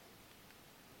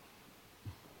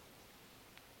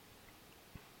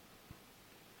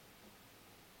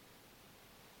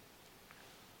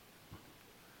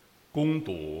恭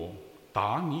读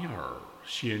达尼尔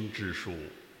先知书。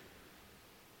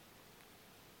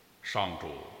上主，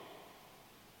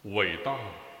伟大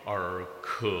而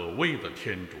可畏的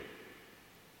天主，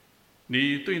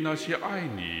你对那些爱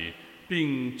你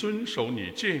并遵守你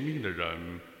诫命的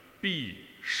人必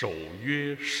守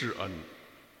约施恩。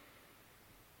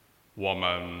我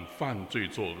们犯罪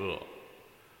作恶，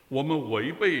我们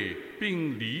违背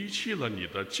并离弃了你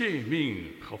的诫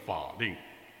命和法令，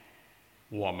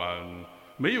我们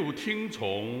没有听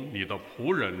从你的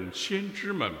仆人先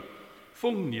知们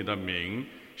奉你的名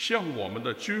向我们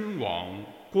的君王、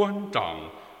官长、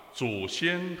祖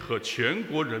先和全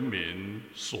国人民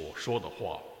所说的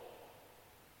话。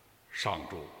上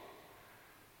主，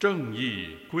正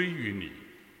义归于你，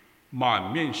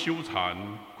满面羞惭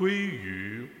归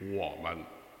于我们，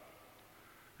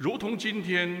如同今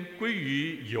天归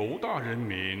于犹大人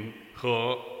民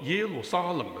和耶路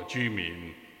撒冷的居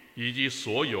民，以及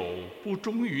所有不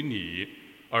忠于你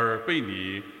而被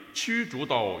你驱逐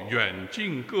到远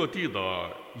近各地的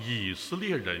以色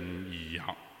列人一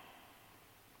样。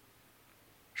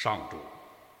上主，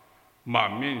满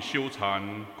面羞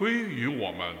惭归于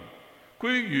我们，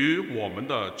归于我们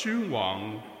的君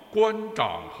王、官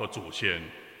长和祖先，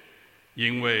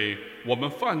因为我们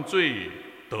犯罪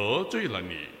得罪了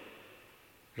你。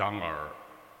然而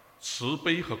慈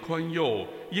悲和宽宥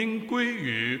应归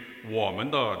于我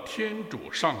们的天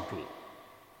主上主，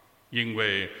因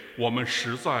为我们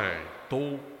实在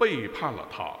都背叛了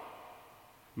他，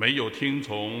没有听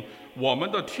从我们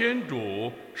的天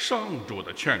主上主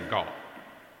的劝告，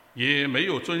也没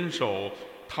有遵守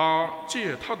他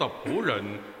借他的仆人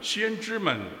先知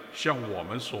们向我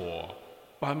们所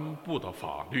颁布的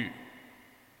法律。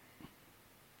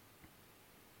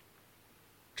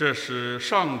这是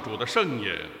上主的圣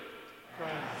言。感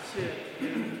谢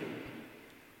天主。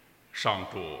上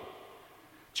主，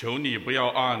求你不要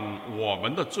按我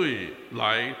们的罪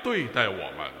来对待我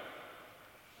们。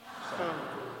上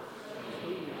主，求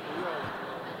你不要按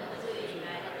我们的罪来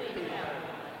对待我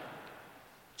们。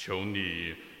求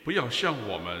你不要向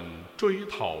我们追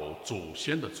讨祖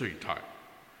先的罪债。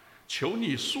求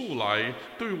你速来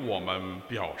对我们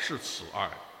表示慈爱，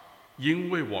因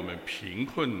为我们贫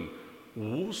困，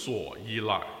无所依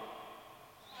赖。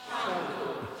上主，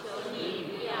求你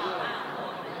不要按我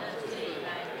们的罪来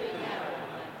对待我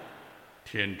们。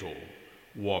天主，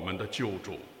我们的救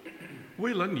主，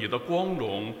为了你的光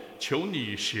荣，求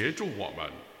你协助我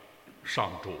们。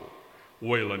上主，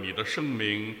为了你的圣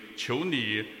名，求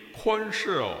你宽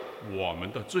赦我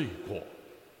们的罪过。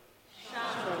上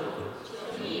主，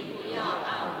求你不要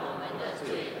按我们的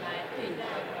罪来对待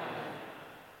我们。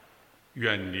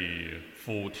愿你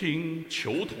俯听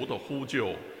囚徒的呼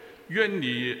救，愿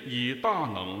你以大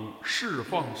能释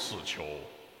放死囚。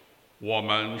我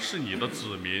们是你的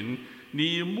子民，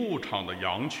你牧场的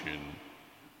羊群，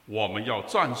我们要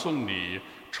赞颂你，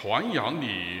传扬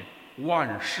你，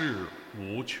万事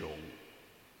无穷。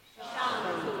上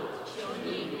主，求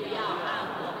你不要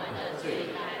按我们的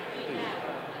罪来对待我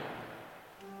们。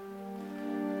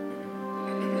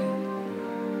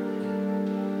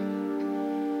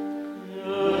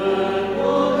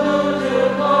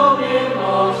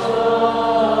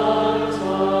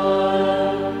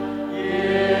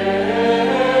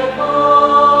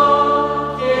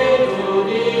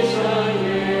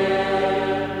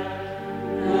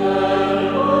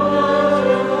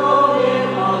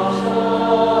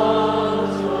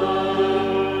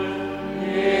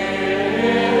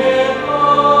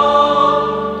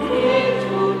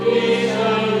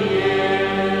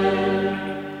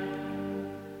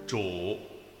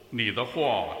你的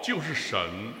话就是神，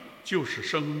就是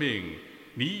生命，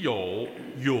你有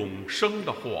永生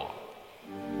的话。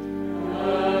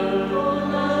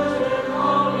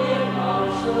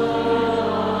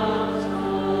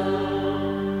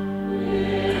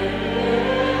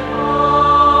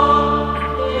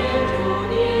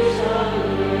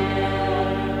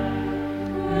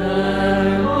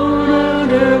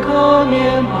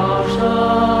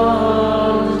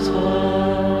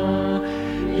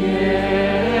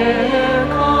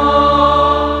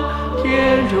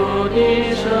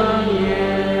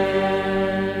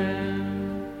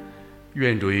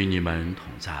愿主与你们同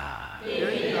在，与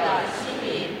你的心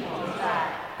灵同在。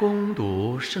恭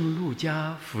读圣路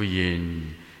加福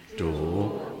音，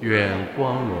主，愿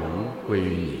光荣归于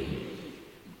你。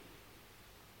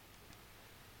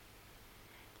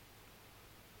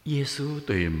耶稣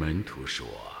对门徒说：“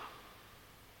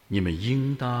你们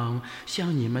应当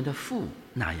像你们的父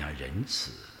那样仁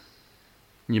慈。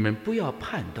你们不要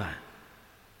判断，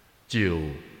就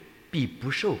必不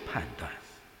受判断；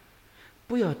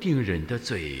不要定人的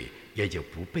罪，也就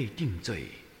不被定罪。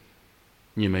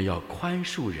你们要宽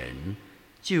恕人，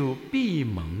就必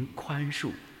蒙宽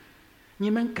恕；你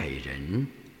们给人，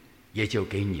也就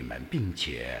给你们，并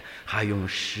且还用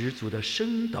十足的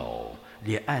升斗，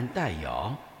连按带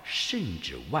摇，甚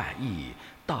至万亿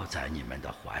倒在你们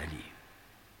的怀里。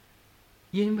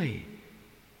因为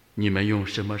你们用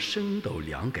什么升斗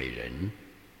量给人，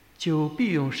就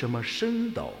必用什么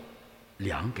升斗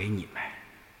量给你们。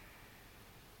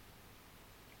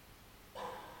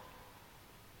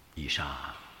以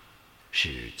上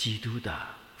是基督的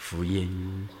福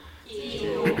音。基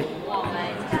督，我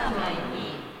们赞美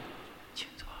你。请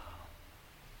坐。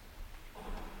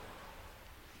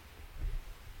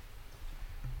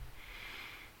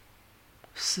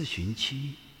四旬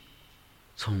期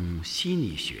从心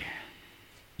理学，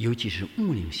尤其是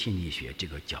牧灵心理学这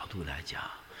个角度来讲，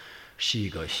是一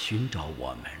个寻找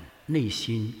我们内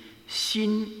心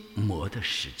心魔的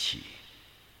时期，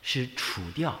是除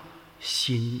掉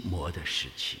心魔的时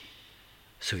期。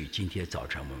所以今天早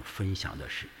晨我们分享的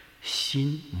是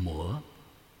心魔，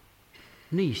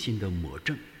内心的魔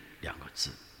症2个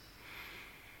字。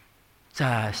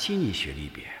在心理学里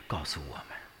边告诉我们，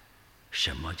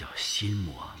什么叫心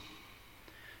魔？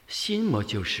心魔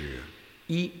就是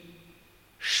一，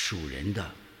属人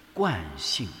的惯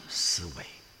性思维。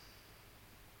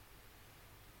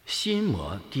心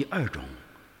魔第2种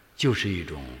就是一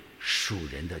种属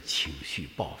人的情绪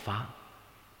爆发。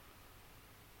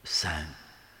3，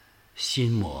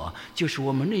心魔就是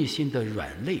我们内心的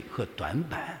软肋和短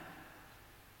板。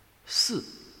4，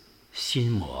心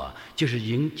魔就是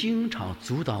经常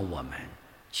阻挡我们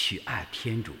去爱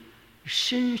天主，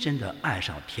深深地爱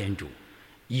上天主，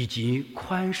以及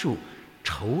宽恕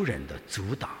仇人的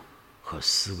阻挡和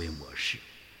思维模式。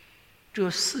这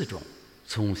4种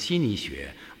从心理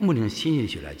学、牧灵心理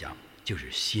学来讲，就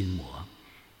是心魔。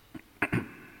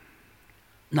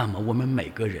那么我们每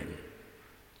个人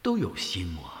都有心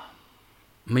魔，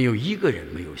没有一个人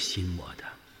没有心魔的。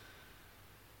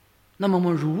那么我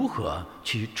们如何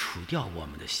去除掉我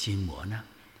们的心魔呢？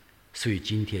所以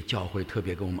今天教会特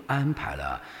别给我们安排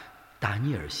了达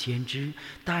尼尔先知。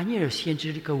达尼尔先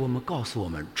知给我们告诉我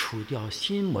们，除掉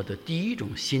心魔的第1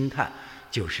种心态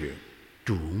就是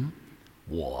主，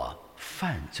我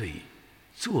犯罪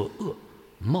作恶，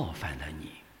冒犯了你。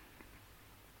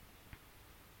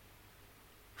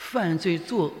犯罪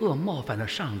作恶冒犯了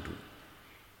上主，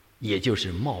也就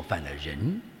是冒犯了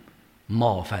人，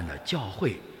冒犯了教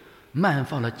会，漫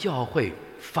放了教会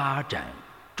发展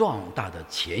壮大的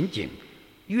前景、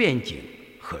愿景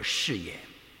和事业，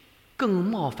更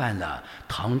冒犯了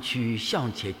堂区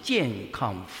向前健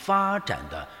康发展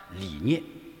的理念。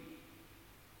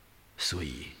所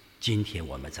以今天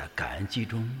我们在感恩祭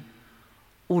中，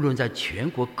无论在全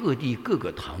国各地各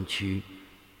个堂区，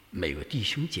每个弟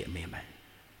兄姐妹们，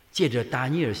借着达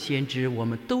尼尔先知，我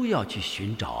们都要去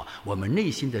寻找我们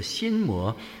内心的心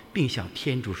魔，并向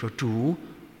天主说：主，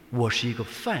我是一个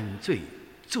犯罪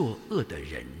作恶的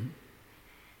人。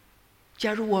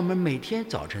假如我们每天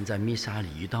早晨在弥撒礼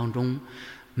仪当中，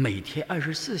每天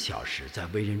24小时在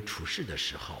为人处事的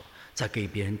时候，在给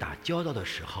别人打交道的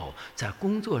时候，在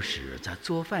工作时，在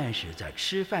做饭时，在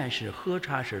吃饭时，喝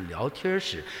茶时，聊天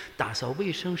时，打扫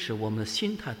卫生时，我们的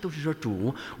心态都是说：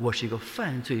主，我是一个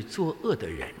犯罪作恶的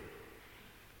人。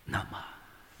那么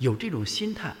有这种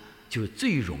心态，就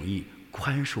最容易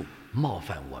宽恕冒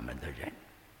犯我们的人。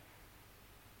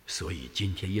所以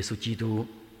今天耶稣基督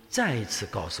再一次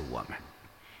告诉我们，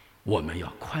我们要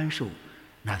宽恕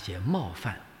那些冒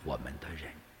犯我们的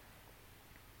人。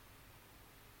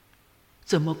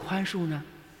怎么宽恕呢？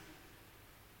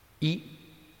一，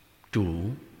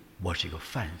主，我是一个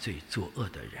犯罪作恶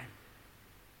的人。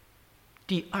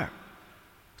第2，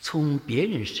从别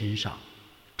人身上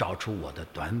找出我的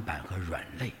短板和软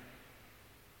肋。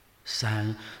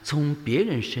3，从别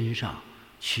人身上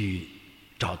去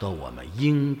找到我们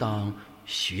应当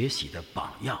学习的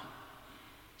榜样、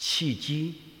契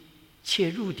机、切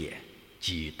入点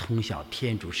及通向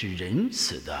天主是仁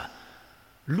慈的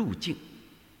路径。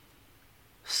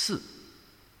4，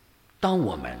当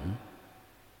我们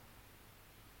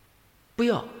不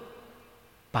要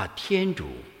把天主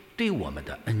对我们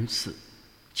的恩赐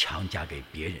强加给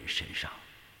别人身上，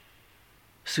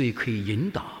所以可以引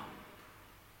导，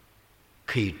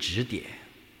可以指点，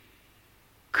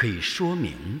可以说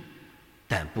明，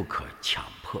但不可强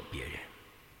迫别人。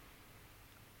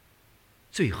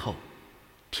最后，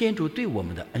天主对我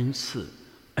们的恩赐、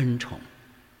恩宠，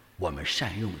我们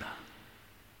善用了，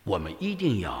我们一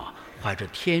定要怀着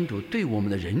天主对我们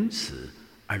的仁慈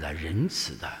而来仁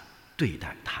慈地对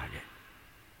待他人。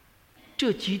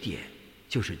这几点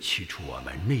就是去除我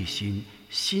们内心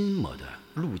心魔的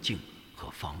路径和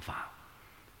方法。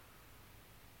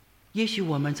也许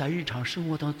我们在日常生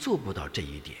活中做不到这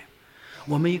一点，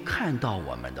我们一看到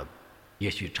我们的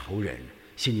也许仇人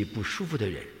心里不舒服的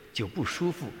人就不舒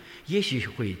服，也许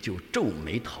会就皱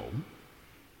眉头。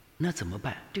那怎么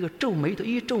办？这个皱眉头，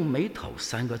一皱眉头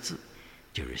3个字，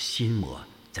就是心魔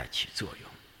在起作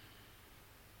用。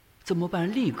怎么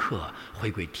办？立刻回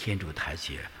归天主台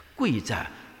前，跪在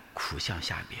苦像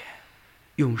下边，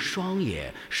用双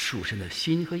眼属神的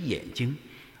心和眼睛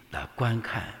来观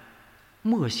看、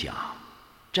默想、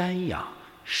瞻仰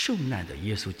受难的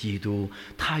耶稣基督。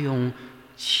他用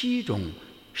7种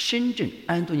深圳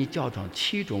安东尼教堂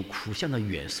7种苦像的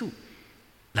元素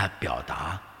来表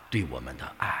达对我们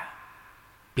的爱，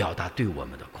表达对我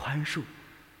们的宽恕。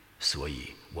所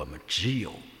以我们只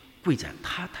有跪在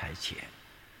他台前，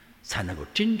才能够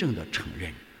真正的承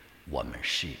认我们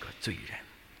是一个罪人。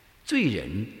罪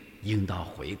人应当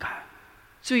悔改，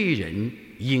罪人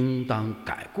应当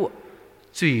改过，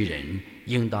罪人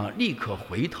应当立刻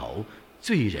回头，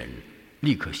罪人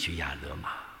立刻悬崖勒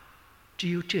马。只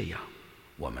有这样，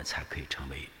我们才可以成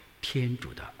为天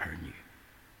主的儿女。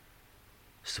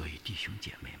所以弟兄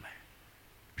姐妹们，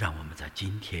让我们在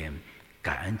今天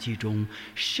感恩季中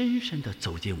深深地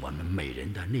走进我们每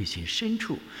人的内心深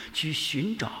处，去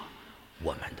寻找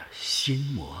我们的心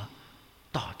魔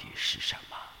到底是什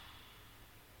么。